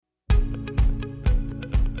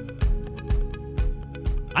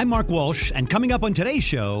I'm Mark Walsh, and coming up on today's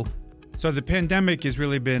show... So the pandemic has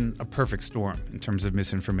really been a perfect storm in terms of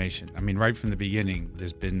misinformation. I mean, right from the beginning,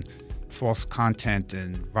 there's been false content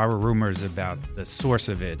and viral rumors about the source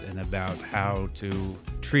of it and about how to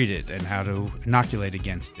treat it and how to inoculate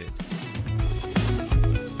against it.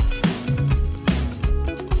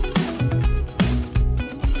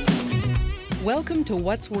 Welcome to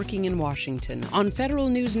What's Working in Washington on Federal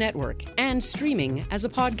News Network and streaming as a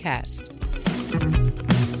podcast.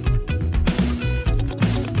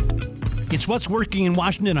 It's What's Working in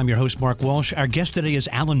Washington. I'm your host, Mark Walsh. Our guest today is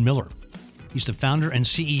Alan Miller. He's the founder and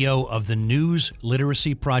CEO of the News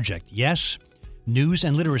Literacy Project. Yes, news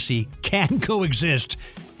and literacy can coexist,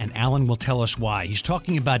 and Alan will tell us why. He's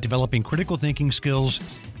talking about developing critical thinking skills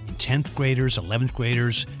in 10th graders, 11th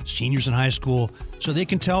graders, seniors in high school, so they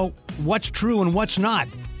can tell what's true and what's not.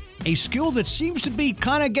 A skill that seems to be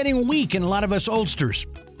kind of getting weak in a lot of us oldsters.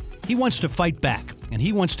 He wants to fight back, and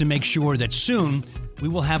he wants to make sure that soon we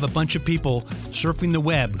will have a bunch of people surfing the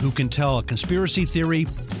web who can tell a conspiracy theory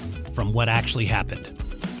from what actually happened.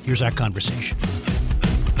 Here's our conversation.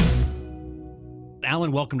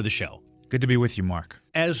 Alan, welcome to the show. Good to be with you, Mark.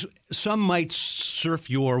 As some might surf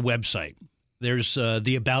your website, there's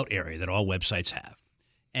the About area that all websites have.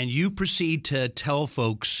 And you proceed to tell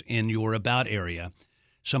folks in your About area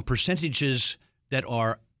some percentages that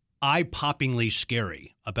are eye-poppingly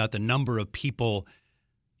scary about the number of people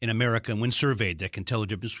in America, when surveyed, that can tell the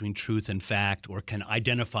difference between truth and fact or can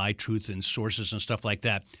identify truth in sources and stuff like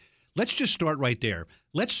that. Let's just start right there.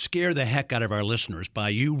 Let's scare the heck out of our listeners by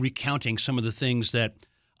you recounting some of the things that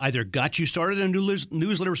either got you started in a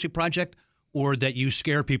news literacy project or that you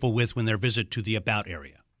scare people with when they visit to the About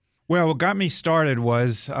area. Well, what got me started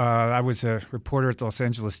was I was a reporter at the Los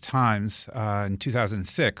Angeles Times in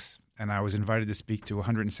 2006, and I was invited to speak to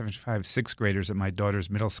 175 sixth graders at my daughter's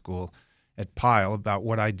middle school at Pyle about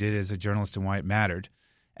what I did as a journalist and why it mattered.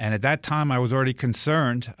 And at that time, I was already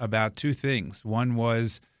concerned about two things. One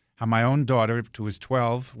was how my own daughter, who was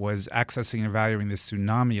 12, was accessing and evaluating this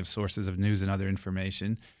tsunami of sources of news and other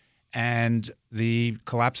information, and the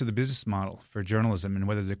collapse of the business model for journalism and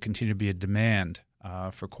whether there continued to be a demand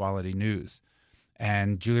for quality news.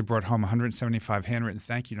 And Julia brought home 175 handwritten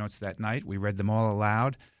thank you notes that night. We read them all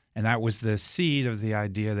aloud, and that was the seed of the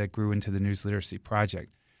idea that grew into the News Literacy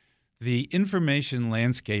Project. The information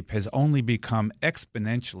landscape has only become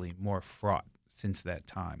exponentially more fraught since that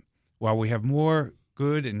time. While we have more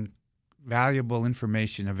good and valuable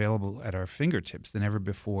information available at our fingertips than ever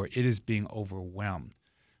before, it is being overwhelmed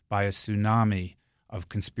by a tsunami of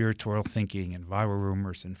conspiratorial thinking and viral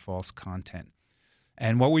rumors and false content.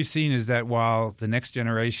 And what we've seen is that while the next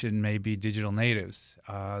generation may be digital natives,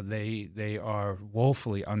 they are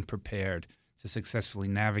woefully unprepared to successfully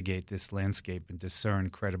navigate this landscape and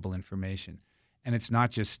discern credible information. And it's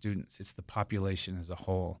not just students, it's the population as a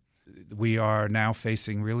whole. We are now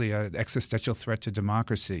facing really an existential threat to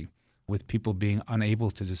democracy with people being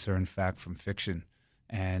unable to discern fact from fiction.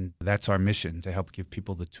 And that's our mission, to help give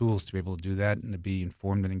people the tools to be able to do that and to be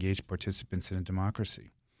informed and engaged participants in a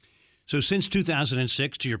democracy. So since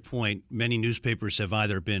 2006, to your point, many newspapers have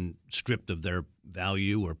either been stripped of their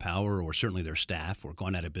value or power or certainly their staff or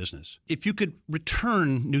gone out of business. If you could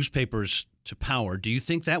return newspapers to power, do you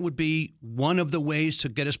think that would be one of the ways to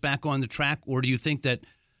get us back on the track? Or do you think that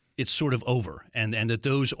it's sort of over and that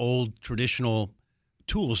those old traditional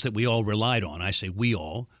tools that we all relied on, I say we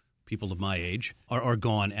all, people of my age, are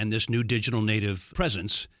gone, and this new digital native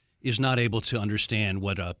presence is not able to understand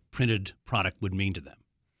what a printed product would mean to them?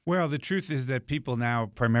 Well, the truth is that people now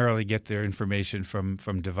primarily get their information from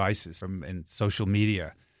devices, and social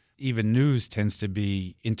media. Even news tends to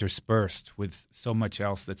be interspersed with so much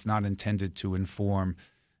else that's not intended to inform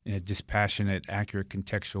in a dispassionate, accurate,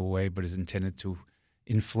 contextual way, but is intended to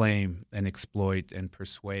inflame and exploit and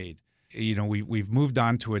persuade. You know, we've moved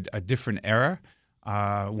on to a different era.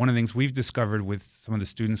 One of the things we've discovered with some of the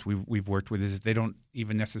students we've worked with is that they don't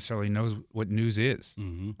even necessarily know what news is.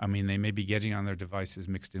 Mm-hmm. I mean, they may be getting on their devices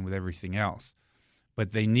mixed in with everything else.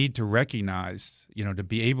 But they need to recognize, to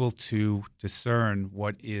be able to discern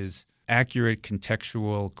what is accurate,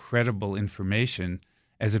 contextual, credible information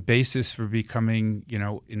as a basis for becoming,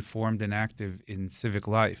 informed and active in civic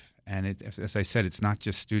life. And as I said, it's not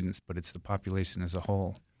just students, but it's the population as a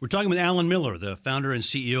whole. We're talking with Alan Miller, the founder and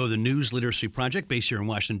CEO of the News Literacy Project, based here in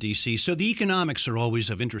Washington, D.C. So the economics are always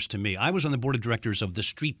of interest to me. I was on the board of directors of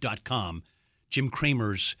TheStreet.com, Jim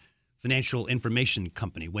Cramer's financial information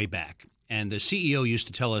company way back. And the CEO used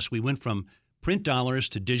to tell us we went from print dollars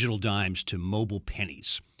to digital dimes to mobile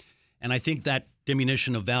pennies. And I think that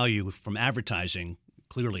diminution of value from advertising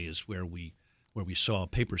clearly is where we saw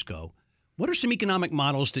papers go. What are some economic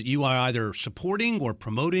models that you are either supporting or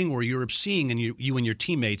promoting or you're seeing in you and your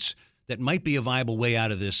teammates that might be a viable way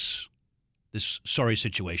out of this sorry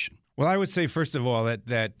situation? Well, I would say, first of all,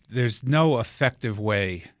 that there's no effective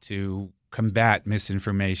way to combat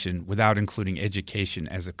misinformation without including education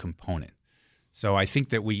as a component. So I think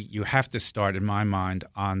that you have to start, in my mind,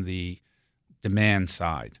 on the demand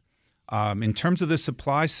side. In terms of the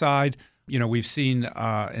supply side, we've seen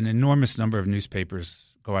an enormous number of newspapers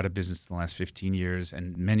go out of business in the last 15 years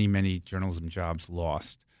and many, many journalism jobs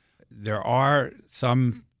lost. There are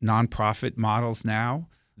some nonprofit models now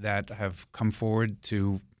that have come forward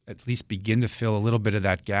to at least begin to fill a little bit of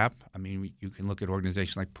that gap. I mean, you can look at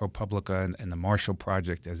organizations like ProPublica and the Marshall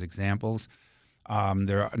Project as examples.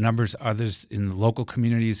 There are numbers of others in the local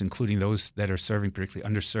communities, including those that are serving particularly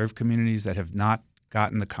underserved communities that have not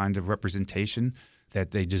gotten the kind of representation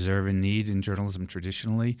that they deserve and need in journalism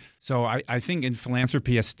traditionally. So I think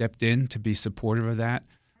philanthropy has stepped in to be supportive of that.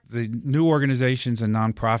 The new organizations and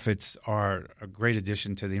nonprofits are a great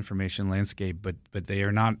addition to the information landscape, but they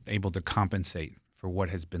are not able to compensate for what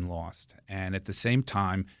has been lost. And at the same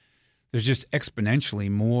time, there's just exponentially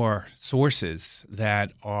more sources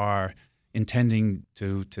that are intending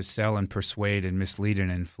to sell and persuade and mislead and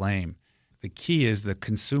inflame. The key is the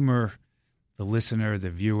consumer, the listener, the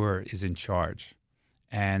viewer is in charge.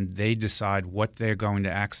 And they decide what they're going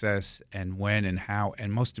to access and when and how,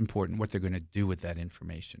 and most important, what they're going to do with that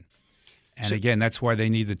information. And again, that's why they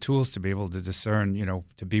need the tools to be able to discern,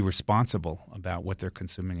 to be responsible about what they're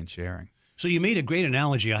consuming and sharing. So you made a great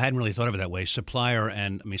analogy. I hadn't really thought of it that way. Supply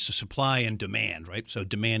and demand, right? So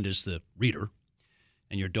demand is the reader.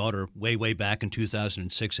 And your daughter, way back in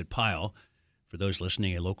 2006 at Pyle, for those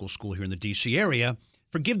listening, a local school here in the D.C. area,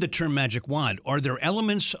 forgive the term magic wand. Are there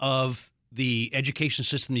elements of the education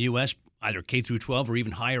system in the U.S., either K through 12 or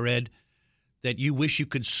even higher ed, that you wish you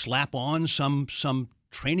could slap on some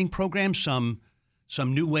training program, some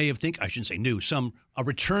new way of thinking? I shouldn't say new, a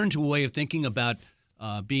return to a way of thinking about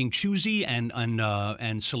being choosy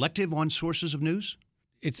and selective on sources of news?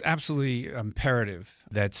 It's absolutely imperative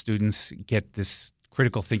that students get this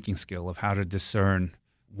critical thinking skill of how to discern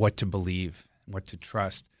what to believe, what to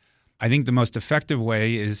trust. I think the most effective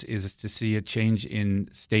way is to see a change in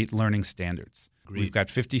state learning standards. Agreed. We've got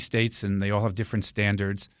 50 states, and they all have different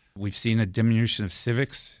standards. We've seen a diminution of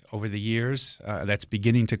civics over the years. That's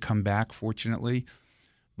beginning to come back, fortunately.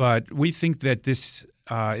 But we think that this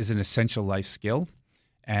is an essential life skill,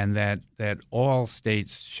 and that all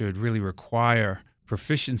states should really require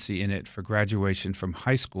proficiency in it for graduation from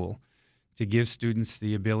high school to give students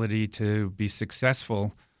the ability to be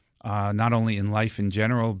successful not only in life in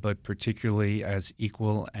general, but particularly as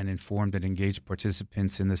equal and informed and engaged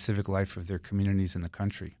participants in the civic life of their communities and the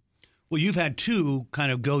country. Well, you've had two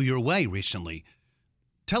kind of go your way recently.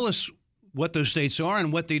 Tell us what those states are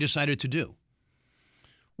and what they decided to do.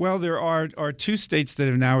 Well, there are two states that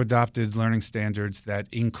have now adopted learning standards that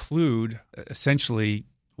include essentially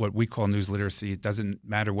what we call news literacy. It doesn't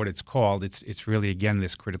matter what it's called. It's really, again,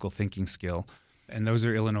 this critical thinking skill. And those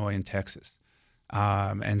are Illinois and Texas.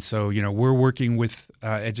 And so, we're working with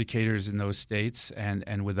educators in those states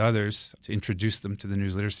and with others to introduce them to the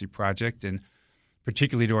News Literacy Project, and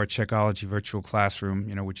particularly to our Checkology virtual classroom,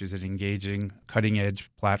 which is an engaging,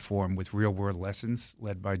 cutting-edge platform with real-world lessons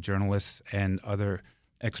led by journalists and other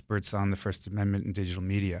experts on the First Amendment and digital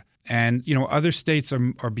media. And, other states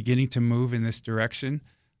are beginning to move in this direction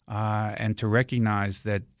and to recognize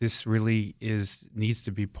that this really needs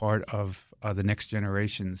to be part of the next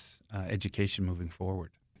generation's education moving forward.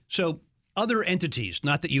 So other entities,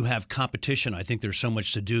 not that you have competition. I think there's so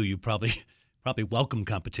much to do. You probably welcome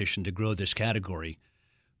competition to grow this category.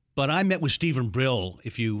 But I met with Stephen Brill,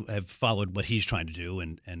 if you have followed what he's trying to do.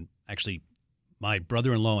 And actually, my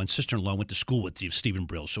brother-in-law and sister-in-law went to school with Stephen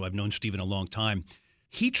Brill, so I've known Stephen a long time.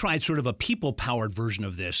 He tried sort of a people-powered version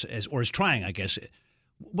of this, or is trying, I guess.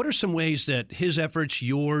 What are some ways that his efforts,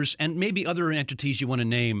 yours, and maybe other entities you want to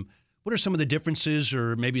name, what are some of the differences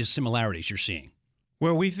or maybe the similarities you're seeing?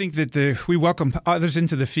 Well, we think that we welcome others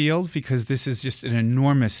into the field because this is just an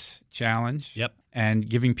enormous challenge. Yep. And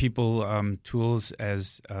giving people tools,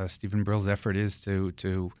 as Stephen Brill's effort is,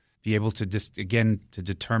 to be able to just, again, to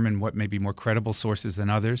determine what may be more credible sources than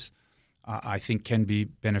others, I think can be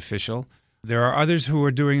beneficial. There are others who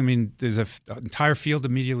are doing, there's an entire field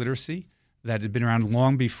of media literacy that had been around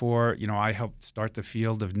long before, I helped start the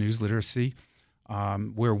field of news literacy.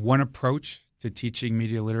 We're one approach to teaching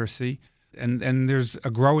media literacy. And there's a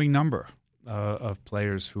growing number of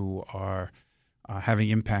players who are having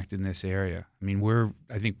impact in this area.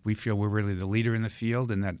 I think we feel we're really the leader in the field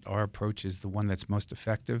and that our approach is the one that's most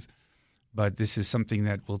effective. but this is something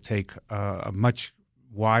that will take a much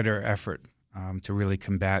wider effort to really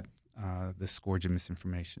combat the scourge of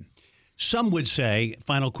misinformation. Some would say,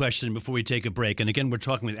 final question before we take a break, and again, we're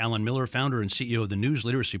talking with Alan Miller, founder and CEO of the News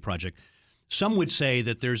Literacy Project. Some would say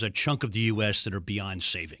that there's a chunk of the U.S. that are beyond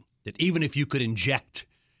saving, that even if you could inject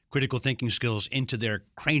critical thinking skills into their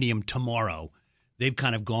cranium tomorrow, they've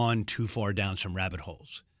kind of gone too far down some rabbit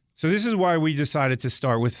holes. So this is why we decided to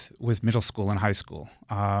start with middle school and high school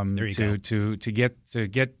to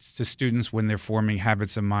get to students when they're forming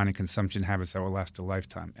habits of mind and consumption habits that will last a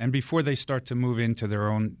lifetime, and before they start to move into their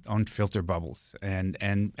own filter bubbles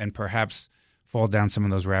and perhaps fall down some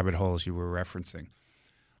of those rabbit holes you were referencing.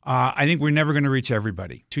 I think we're never going to reach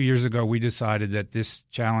everybody. 2 years ago, we decided that this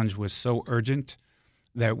challenge was so urgent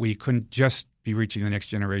that we couldn't just be reaching the next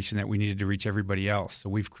generation, that we needed to reach everybody else. So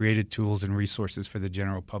we've created tools and resources for the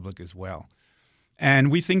general public as well.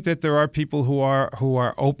 And we think that there are people who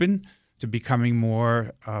are open to becoming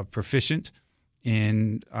more proficient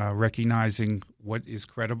in recognizing what is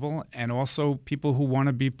credible, and also people who want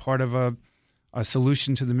to be part of a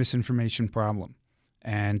solution to the misinformation problem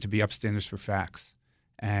and to be upstanders for facts.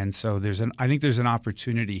 And so I think there's an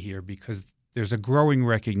opportunity here, because there's a growing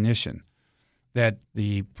recognition that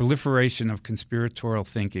the proliferation of conspiratorial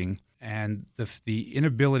thinking and the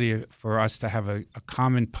inability for us to have a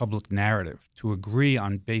common public narrative, to agree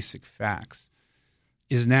on basic facts,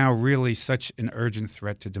 is now really such an urgent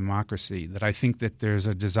threat to democracy that I think that there's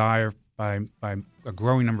a desire by a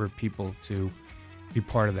growing number of people to be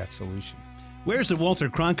part of that solution. Where's the Walter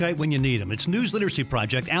Cronkite when you need him? It's News Literacy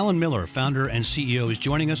Project. Alan Miller, founder and CEO, is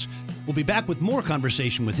joining us. We'll be back with more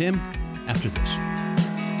conversation with him after this.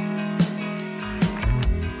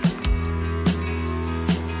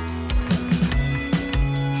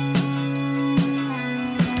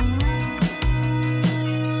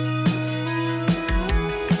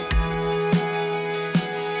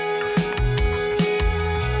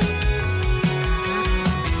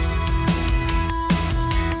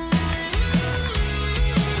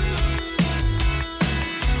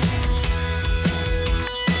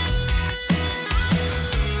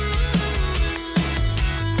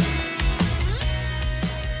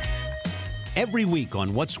 Every week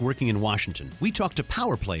on What's Working in Washington, we talk to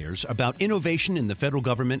power players about innovation in the federal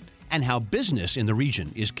government and how business in the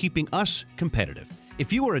region is keeping us competitive.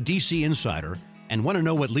 If you are a DC insider and want to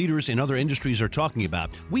know what leaders in other industries are talking about,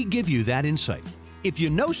 we give you that insight. If you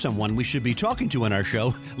know someone we should be talking to on our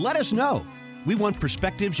show, let us know. We want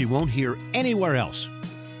perspectives you won't hear anywhere else.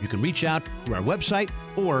 You can reach out through our website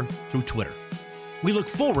or through Twitter. We look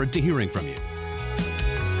forward to hearing from you.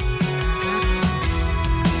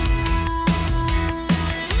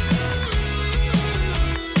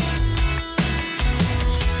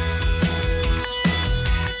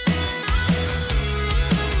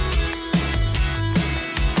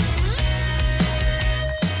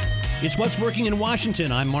 It's What's Working in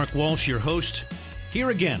Washington. I'm Mark Walsh, your host, here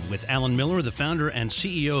again with Alan Miller, the founder and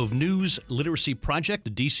CEO of News Literacy Project,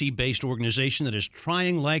 a DC-based organization that is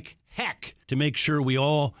trying like heck to make sure we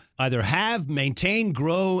all either have, maintain,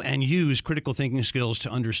 grow, and use critical thinking skills to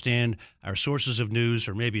understand our sources of news,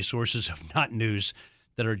 or maybe sources of not news,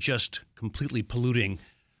 that are just completely polluting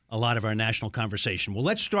a lot of our national conversation. Well,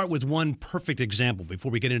 let's start with one perfect example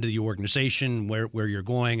before we get into the organization, where you're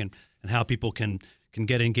going, and how people can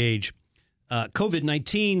get engaged.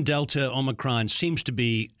 COVID-19, Delta, Omicron seems to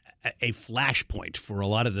be a flashpoint for a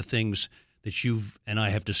lot of the things that you and I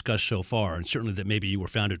have discussed so far, and certainly that maybe you were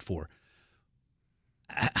founded for.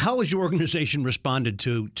 How has your organization responded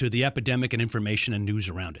to the epidemic and information and news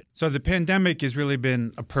around it? So the pandemic has really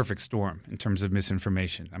been a perfect storm in terms of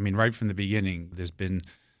misinformation. I mean, right from the beginning, there's been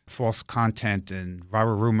false content and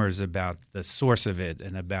rumors about the source of it,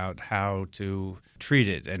 and about how to treat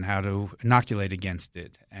it and how to inoculate against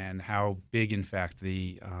it, and how big, in fact,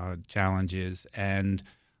 the challenge is, and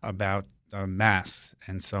about masks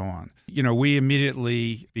and so on. You know, we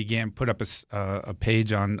immediately put up a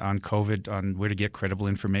page on COVID, on where to get credible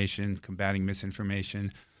information, combating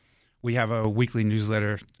misinformation. We have a weekly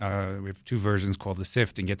newsletter. We have two versions called The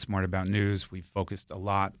Sift and Get Smart About News. We've focused a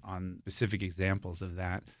lot on specific examples of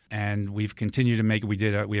that. And we've continued to make it.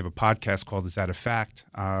 We have a podcast called Is That a Fact?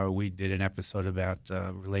 We did an episode about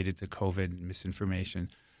related to COVID and misinformation.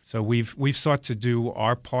 So we've sought to do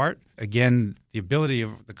our part. Again, the ability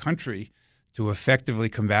of the country to effectively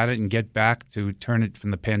combat it and get back to turn it from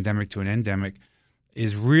the pandemic to an endemic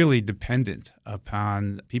is really dependent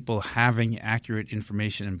upon people having accurate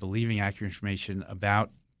information and believing accurate information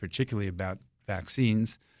particularly about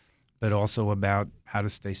vaccines, but also about how to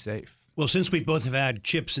stay safe. Well, since we both have had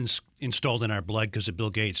chips installed in our blood because of Bill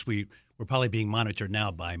Gates, we're we're probably being monitored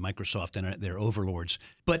now by Microsoft and their overlords.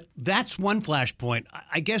 But that's one flashpoint.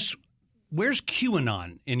 I guess, where's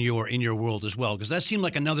QAnon in your world as well? Because that seemed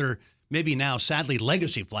like another, maybe now sadly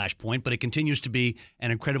legacy flashpoint, but it continues to be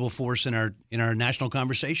an incredible force in our national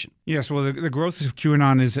conversation. Yes, well, the growth of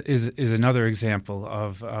QAnon is another example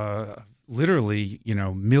of literally,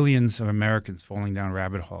 millions of Americans falling down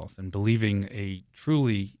rabbit holes and believing a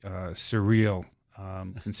truly surreal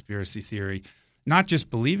conspiracy theory. Not just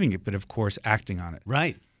believing it, but of course acting on it.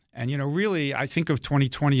 Right. And, really, I think of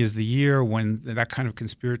 2020 as the year when that kind of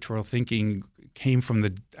conspiratorial thinking came from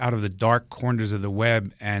out of the dark corners of the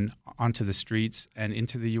web and onto the streets and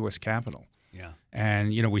into the U.S. Capitol. Yeah. And,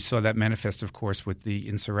 we saw that manifest, of course, with the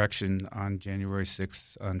insurrection on January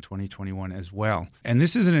 6th on 2021 as well. And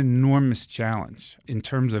this is an enormous challenge in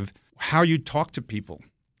terms of how you talk to people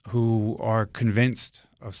who are convinced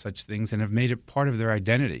of such things and have made it part of their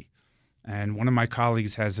identity. And one of my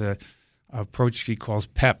colleagues has a approach he calls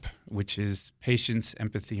PEP, which is patience,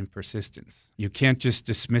 empathy, and persistence. You can't just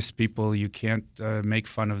dismiss people. You can't make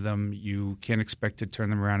fun of them. You can't expect to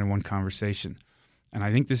turn them around in one conversation. And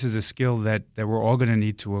I think this is a skill that we're all going to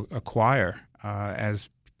need to acquire as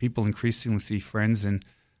people increasingly see friends and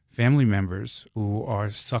family members who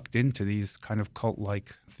are sucked into these kind of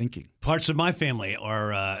cult-like thinking. Parts of my family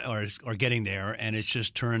are getting there, and it's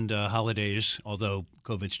just turned holidays, although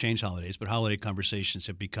COVID's changed holidays, but holiday conversations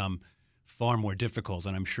have become far more difficult,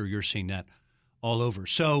 and I'm sure you're seeing that all over.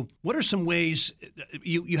 So what are some ways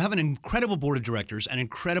you have an incredible board of directors, an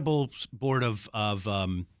incredible board of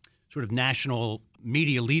sort of national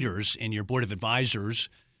media leaders in your board of advisors.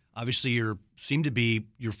 Obviously, your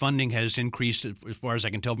funding has increased as far as I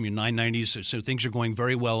can tell from your 990s, so things are going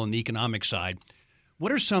very well on the economic side.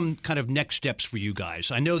 What are some kind of next steps for you guys?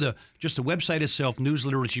 I know the website itself, News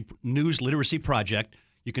Literacy Project.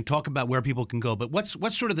 You can talk about where people can go, but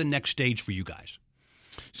what's sort of the next stage for you guys?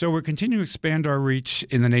 So we're continuing to expand our reach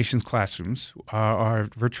in the nation's classrooms. Our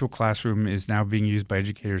virtual classroom is now being used by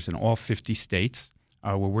educators in all 50 states.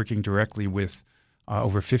 We're working directly with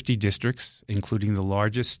over 50 districts, including the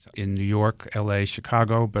largest in New York, L.A.,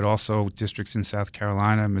 Chicago, but also districts in South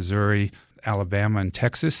Carolina, Missouri, Alabama, and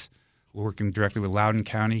Texas. We're working directly with Loudoun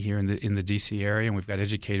County here in the D.C. area, and we've got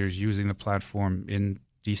educators using the platform in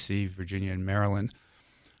D.C., Virginia, and Maryland.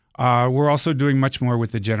 We're also doing much more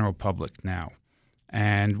with the general public now.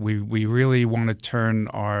 And we really want to turn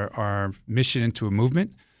our mission into a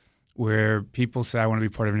movement where people say, I want to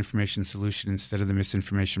be part of an information solution instead of the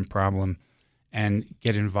misinformation problem, and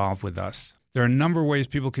get involved with us. There are a number of ways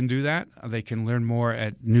people can do that. They can learn more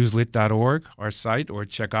at newslit.org, our site, or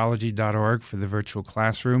checkology.org for the virtual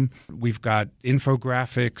classroom. We've got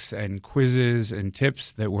infographics and quizzes and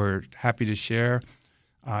tips that we're happy to share.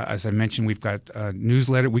 As I mentioned, we've got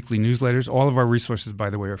weekly newsletters. All of our resources, by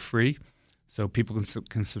the way, are free. So people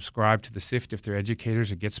can subscribe to the SIFT if they're educators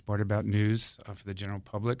or get smart about news for the general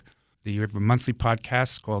public. We have a monthly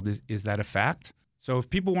podcast called Is That a Fact? So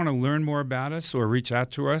if people want to learn more about us or reach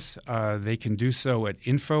out to us, they can do so at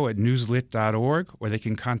info@newslit.org, or they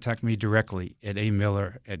can contact me directly at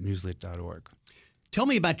amiller@newslit.org. Tell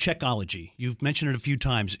me about Checkology. You've mentioned it a few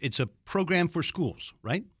times. It's a program for schools,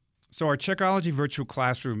 right? So our Checkology virtual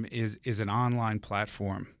classroom is an online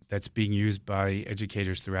platform that's being used by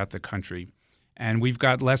educators throughout the country. And we've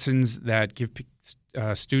got lessons that give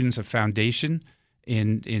students a foundation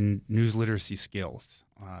in news literacy skills.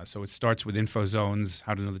 So it starts with info zones,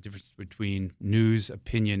 how to know the difference between news,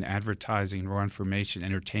 opinion, advertising, raw information,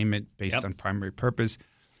 entertainment based on primary purpose.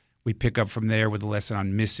 We pick up from there with a lesson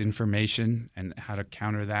on misinformation and how to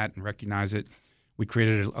counter that and recognize it. We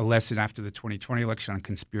created a lesson after the 2020 election on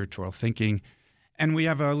conspiratorial thinking. And we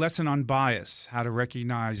have a lesson on bias, how to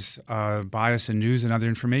recognize bias in news and other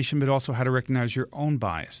information, but also how to recognize your own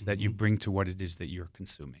bias that you bring to what it is that you're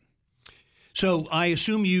consuming. So I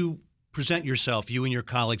assume you present yourself, you and your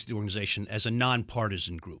colleagues at the organization, as a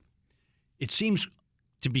nonpartisan group. It seems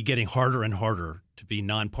to be getting harder and harder to be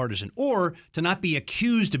nonpartisan, or to not be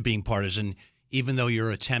accused of being partisan, even though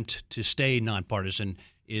your attempt to stay nonpartisan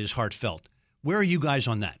is heartfelt. Where are you guys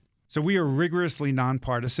on that? So we are rigorously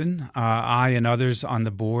nonpartisan. I and others on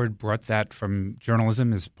the board brought that from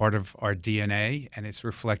journalism as part of our DNA, and it's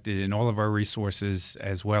reflected in all of our resources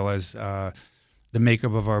as well as the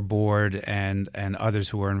makeup of our board and others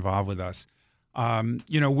who are involved with us.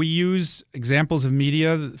 We use examples of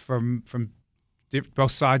media from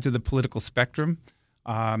both sides of the political spectrum.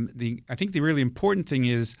 I think the really important thing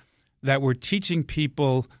is that we're teaching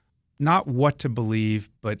people not what to believe,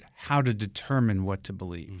 but how to determine what to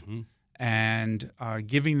believe, and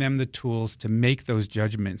giving them the tools to make those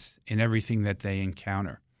judgments in everything that they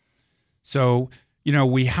encounter. So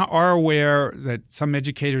We are aware that some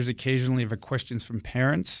educators occasionally have questions from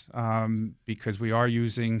parents because we are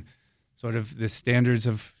using sort of the standards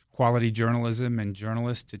of quality journalism and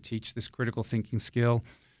journalists to teach this critical thinking skill.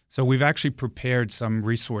 So we've actually prepared some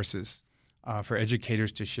resources for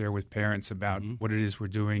educators to share with parents about what it is we're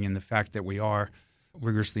doing and the fact that we are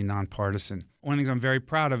rigorously nonpartisan. One of the things I'm very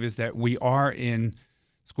proud of is that we are in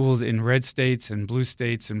schools in red states and blue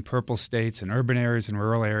states and purple states and urban areas and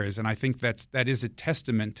rural areas. And I think that is a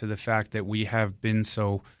testament to the fact that we have been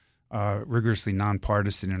so rigorously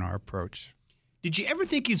nonpartisan in our approach. Did you ever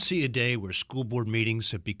think you'd see a day where school board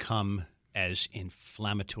meetings have become as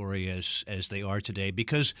inflammatory as they are today?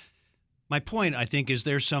 Because my point, I think, is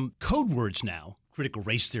there's some code words now. Critical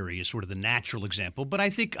race theory is sort of the natural example, but I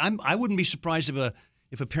think I wouldn't be surprised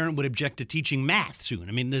if a parent would object to teaching math soon.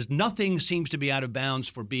 I mean, there's nothing seems to be out of bounds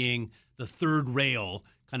for being the third rail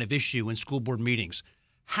kind of issue in school board meetings.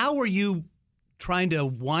 How are you trying to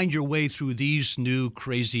wind your way through these new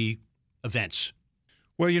crazy events?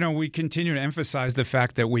 Well, we continue to emphasize the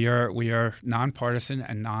fact that we are nonpartisan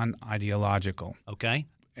and non-ideological. Okay.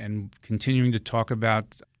 And continuing to talk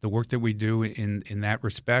about the work that we do in that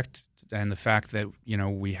respect, and the fact that,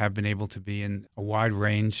 we have been able to be in a wide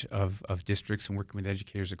range of districts and working with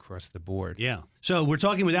educators across the board. Yeah. So we're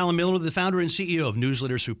talking with Alan Miller, the founder and CEO of News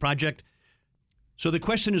Literacy Project. So the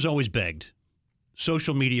question is always begged.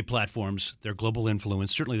 Social media platforms, their global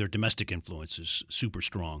influence, certainly their domestic influence is super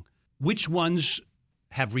strong. Which ones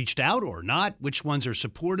have reached out or not? Which ones are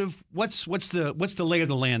supportive? What's the lay of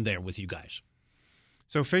the land there with you guys?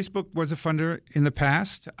 So Facebook was a funder in the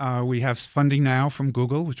past. We have funding now from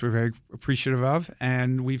Google, which we're very appreciative of,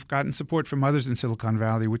 and we've gotten support from others in Silicon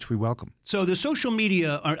Valley, which we welcome. So the social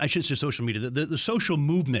media, or I shouldn't say social media, the social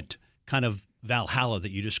movement kind of Valhalla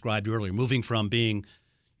that you described earlier, moving from being,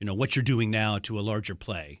 what you're doing now to a larger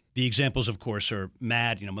play. The examples, of course, are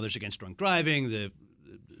MAD, Mothers Against Drunk Driving, the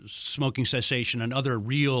smoking cessation, and other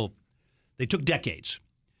they took decades.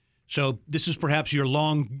 So this is perhaps your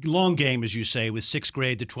long game, as you say, with 6th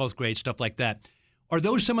grade to 12th grade, stuff like that. Are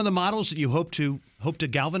those some of the models that you hope to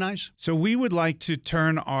galvanize? So we would like to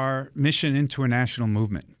turn our mission into a national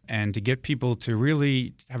movement and to get people to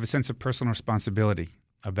really have a sense of personal responsibility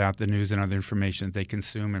about the news and other information that they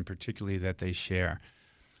consume and particularly that they share,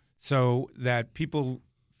 so that people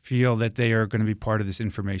feel that they are going to be part of this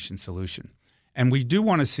information solution. And we do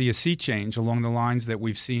want to see a sea change along the lines that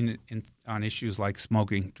we've seen on issues like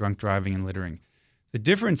smoking, drunk driving, and littering. The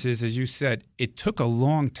difference is, as you said, it took a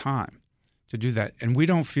long time to do that, and we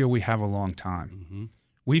don't feel we have a long time. Mm-hmm.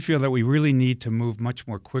 We feel that we really need to move much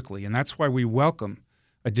more quickly, and that's why we welcome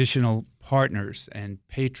additional partners and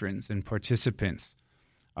patrons and participants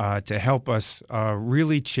to help us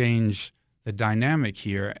really change the dynamic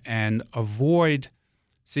here and avoid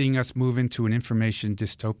seeing us move into an information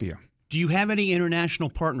dystopia. Do you have any international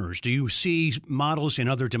partners? Do you see models in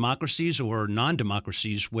other democracies or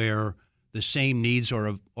non-democracies where the same needs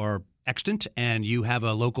are extant and you have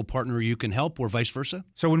a local partner you can help, or vice versa?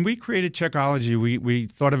 So when we created Checkology, we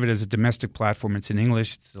thought of it as a domestic platform. It's in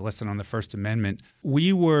English. It's a lesson on the First Amendment.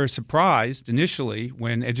 We were surprised initially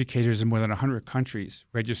when educators in more than 100 countries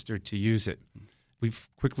registered to use it. We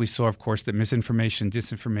quickly saw, of course, that misinformation,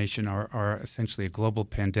 disinformation are essentially a global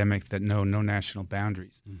pandemic that know no national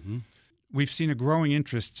boundaries. Mm-hmm. We've seen a growing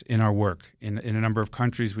interest in our work. In a number of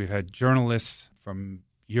countries, we've had journalists from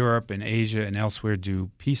Europe and Asia and elsewhere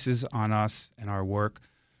do pieces on us and our work.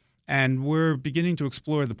 And we're beginning to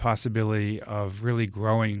explore the possibility of really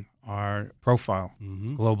growing our profile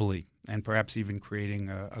globally and perhaps even creating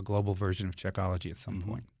a global version of Checkology at some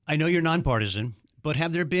point. I know you're nonpartisan, but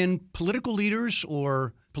have there been political leaders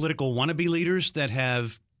or political wannabe leaders that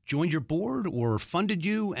have joined your board or funded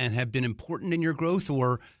you and have been important in your growth,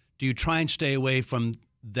 or do you try and stay away from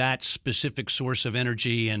that specific source of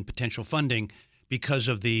energy and potential funding because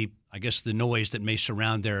of the noise that may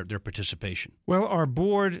surround their participation? Well, our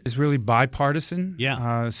board is really bipartisan.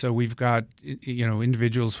 Yeah. So we've got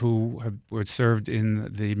individuals who were served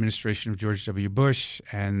in the administration of George W. Bush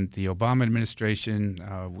and the Obama administration.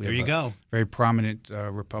 There you go. Very prominent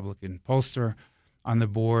Republican pollster on the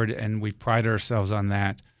board, and we pride ourselves on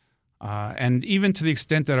that. And even to the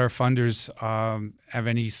extent that our funders have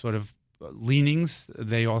any sort of leanings,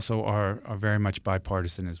 they also are very much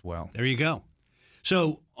bipartisan as well. There you go.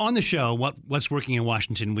 So on the show, What's Working in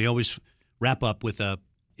Washington, we always wrap up with a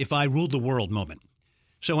if I ruled the world moment.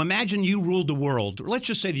 So imagine you ruled the world, or let's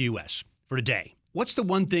just say the U.S., for a day. What's the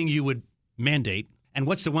one thing you would mandate, and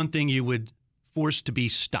what's the one thing you would forced to be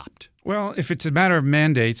stopped? Well, if it's a matter of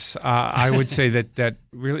mandates, I would say that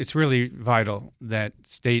really it's really vital that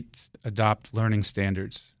states adopt learning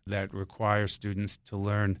standards that require students to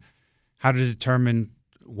learn how to determine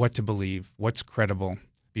what to believe, what's credible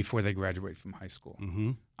before they graduate from high school.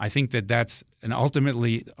 Mm-hmm. I think that that's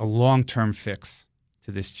ultimately a long-term fix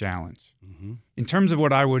to this challenge. Mm-hmm. In terms of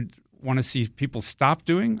what I would want to see people stop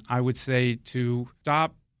doing, I would say to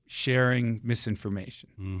stop sharing misinformation.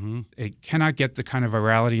 Mm-hmm. It cannot get the kind of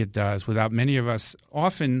virality it does without many of us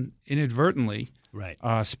often inadvertently Right.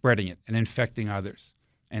 spreading it and infecting others.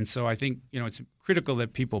 And so I think it's critical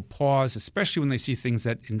that people pause, especially when they see things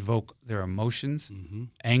that invoke their emotions, Mm-hmm.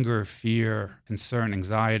 anger, fear, concern,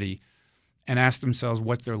 anxiety, and ask themselves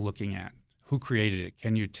what they're looking at. Who created it?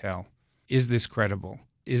 Can you tell? Is this credible?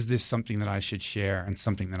 Is this something that I should share and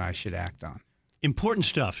something that I should act on? Important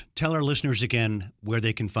stuff. Tell our listeners again where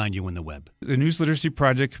they can find you on the web. The News Literacy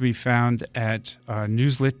Project can be found at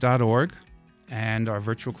newslit.org and our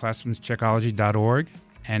virtual classrooms, checkology.org.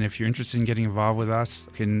 And if you're interested in getting involved with us,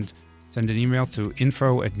 you can send an email to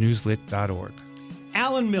info@newslit.org.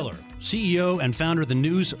 Alan Miller, CEO and founder of the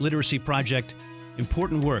News Literacy Project.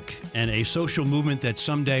 Important work and a social movement that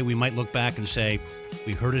someday we might look back and say,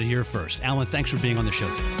 we heard it here first. Alan, thanks for being on the show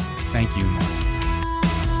today. Thank you, Mark.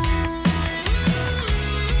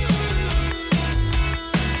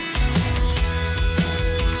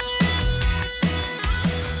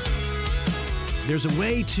 There's a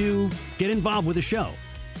way to get involved with the show.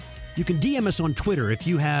 You can DM us on Twitter if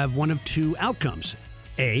you have one of two outcomes.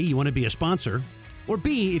 A, you want to be a sponsor, or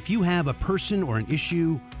B, if you have a person or an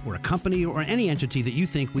issue or a company or any entity that you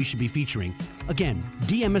think we should be featuring. Again,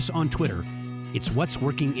 DM us on Twitter. It's What's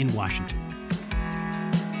Working in Washington.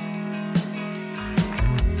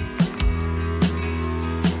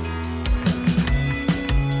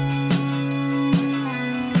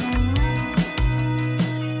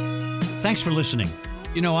 Thanks for listening.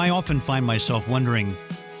 I often find myself wondering,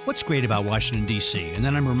 what's great about Washington, D.C.? And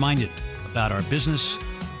then I'm reminded about our business,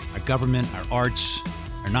 our government, our arts,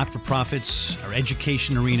 our not-for-profits, our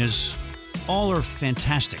education arenas. All are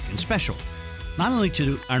fantastic and special, not only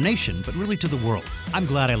to our nation, but really to the world. I'm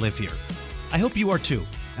glad I live here. I hope you are too.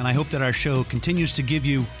 And I hope that our show continues to give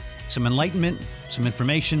you some enlightenment, some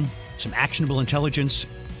information, some actionable intelligence,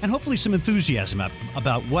 and hopefully some enthusiasm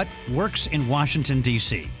about what works in Washington,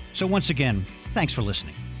 D.C. So once again, thanks for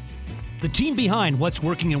listening. The team behind What's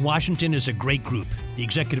Working in Washington is a great group. The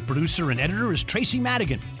executive producer and editor is Tracy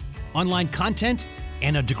Madigan. Online content,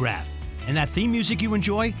 Anna DeGraff. And that theme music you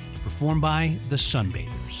enjoy, performed by the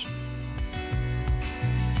Sunbathers.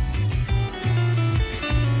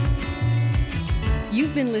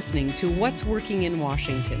 You've been listening to What's Working in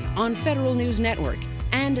Washington on Federal News Network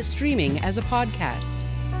and streaming as a podcast.